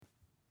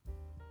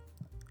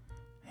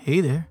Hey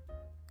there,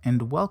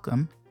 and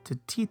welcome to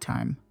Tea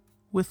Time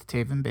with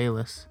Taven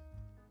Bayless.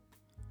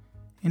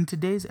 In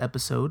today's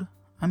episode,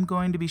 I'm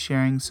going to be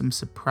sharing some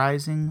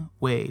surprising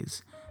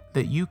ways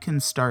that you can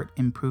start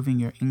improving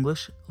your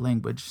English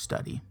language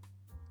study.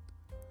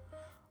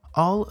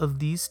 All of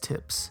these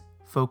tips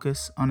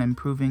focus on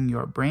improving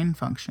your brain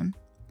function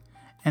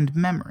and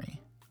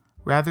memory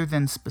rather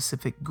than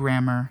specific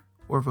grammar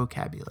or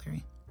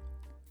vocabulary.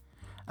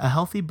 A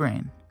healthy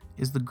brain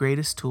is the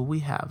greatest tool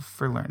we have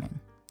for learning.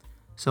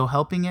 So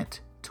helping it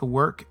to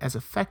work as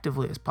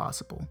effectively as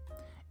possible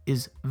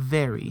is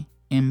very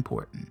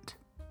important.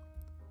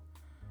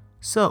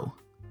 So,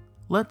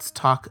 let's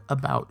talk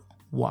about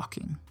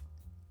walking.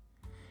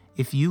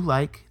 If you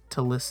like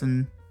to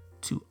listen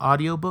to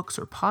audiobooks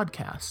or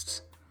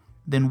podcasts,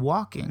 then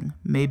walking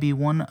may be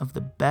one of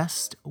the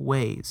best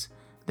ways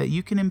that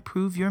you can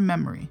improve your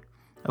memory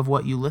of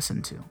what you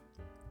listen to.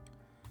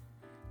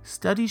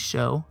 Studies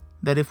show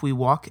that if we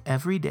walk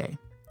every day,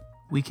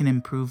 we can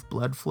improve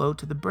blood flow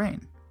to the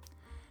brain.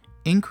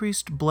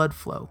 Increased blood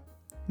flow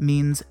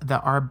means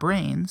that our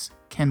brains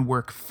can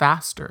work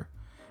faster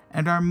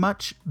and are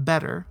much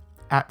better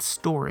at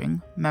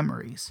storing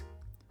memories.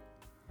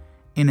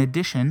 In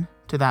addition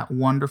to that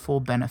wonderful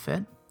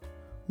benefit,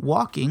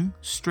 walking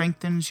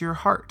strengthens your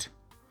heart,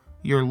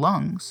 your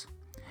lungs,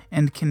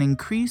 and can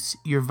increase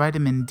your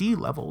vitamin D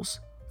levels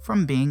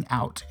from being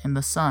out in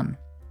the sun.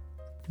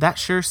 That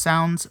sure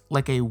sounds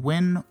like a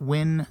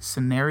win-win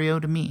scenario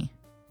to me.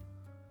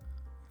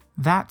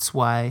 That's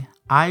why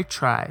I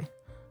try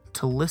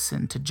to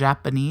listen to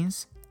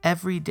Japanese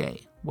every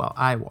day while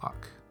I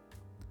walk.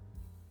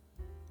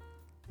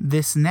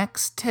 This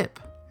next tip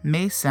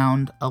may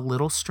sound a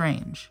little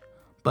strange,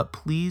 but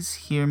please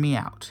hear me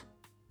out.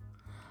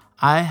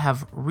 I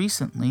have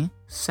recently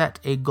set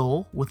a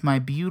goal with my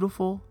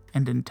beautiful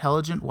and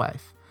intelligent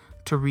wife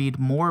to read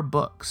more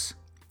books.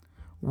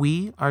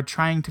 We are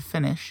trying to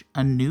finish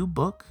a new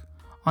book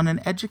on an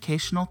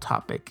educational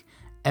topic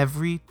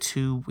every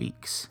 2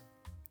 weeks.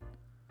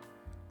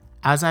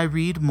 As I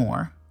read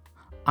more,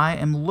 I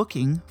am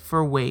looking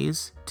for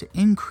ways to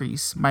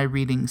increase my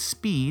reading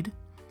speed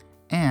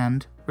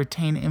and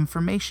retain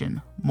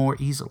information more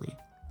easily.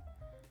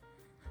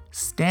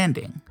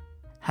 Standing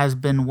has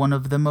been one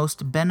of the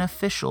most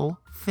beneficial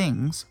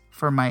things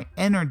for my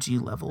energy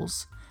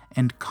levels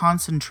and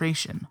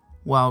concentration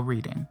while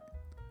reading.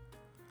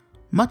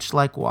 Much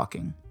like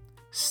walking,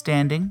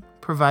 standing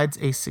provides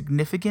a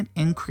significant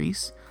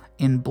increase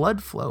in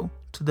blood flow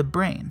to the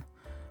brain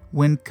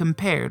when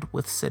compared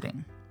with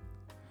sitting.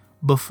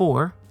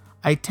 Before,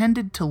 I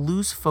tended to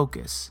lose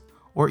focus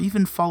or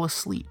even fall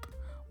asleep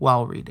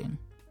while reading.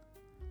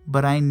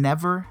 But I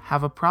never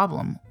have a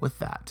problem with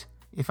that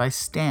if I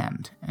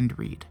stand and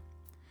read.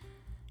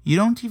 You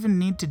don't even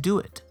need to do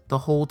it the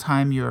whole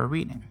time you are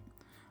reading.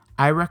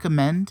 I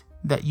recommend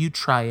that you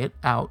try it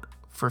out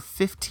for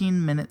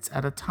 15 minutes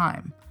at a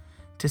time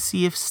to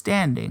see if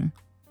standing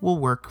will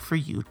work for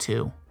you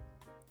too.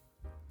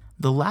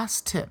 The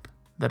last tip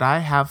that I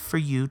have for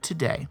you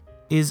today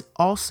is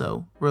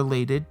also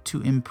related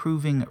to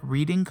improving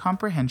reading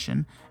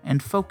comprehension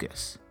and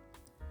focus.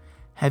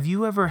 Have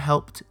you ever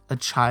helped a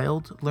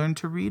child learn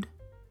to read?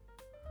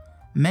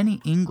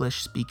 Many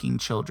English-speaking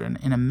children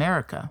in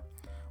America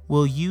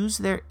will use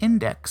their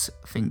index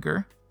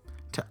finger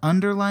to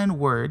underline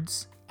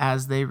words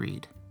as they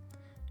read.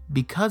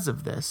 Because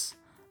of this,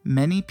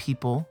 many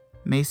people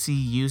may see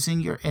using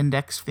your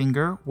index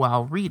finger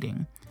while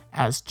reading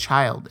as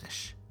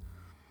childish.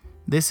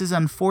 This is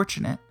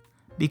unfortunate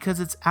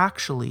because it's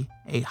actually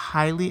a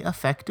highly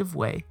effective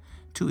way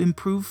to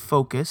improve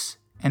focus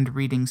and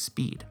reading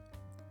speed.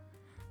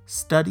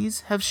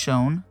 Studies have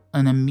shown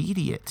an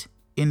immediate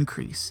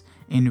increase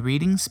in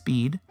reading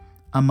speed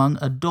among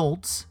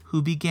adults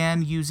who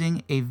began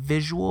using a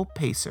visual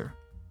pacer,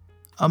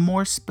 a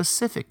more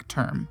specific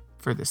term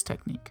for this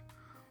technique.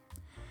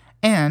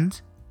 And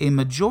a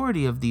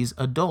majority of these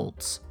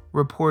adults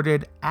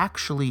reported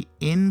actually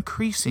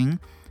increasing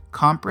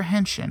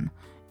comprehension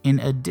in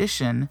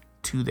addition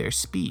to their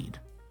speed.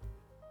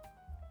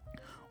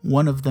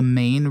 One of the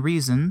main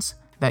reasons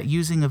that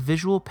using a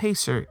visual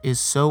pacer is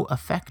so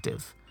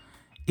effective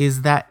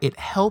is that it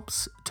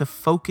helps to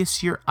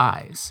focus your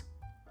eyes.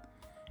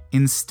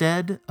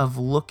 Instead of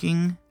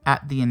looking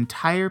at the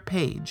entire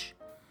page,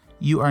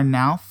 you are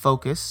now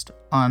focused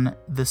on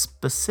the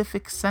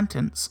specific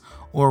sentence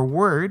or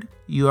word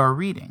you are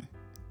reading.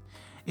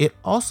 It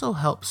also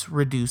helps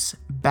reduce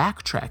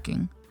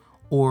backtracking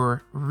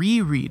or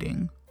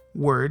rereading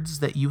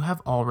words that you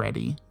have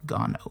already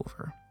gone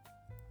over.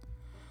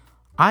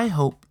 I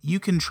hope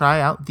you can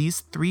try out these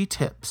 3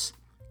 tips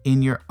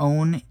in your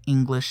own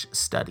English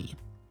study.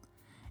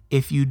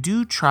 If you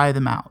do try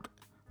them out,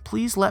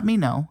 please let me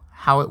know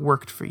how it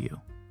worked for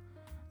you.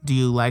 Do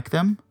you like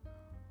them?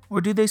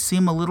 Or do they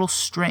seem a little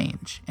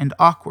strange and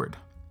awkward?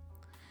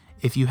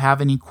 If you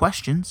have any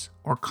questions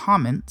or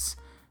comments,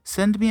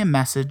 send me a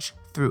message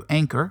through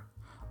Anchor,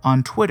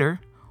 on Twitter,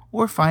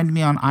 or find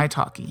me on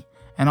italki,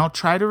 and I'll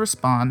try to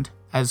respond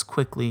as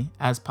quickly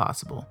as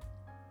possible.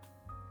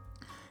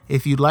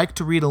 If you'd like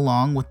to read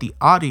along with the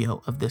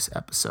audio of this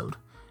episode,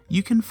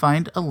 you can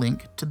find a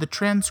link to the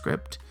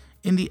transcript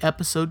in the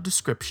episode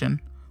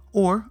description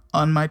or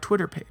on my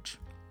Twitter page.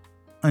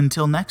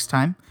 Until next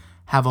time,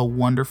 have a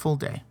wonderful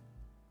day.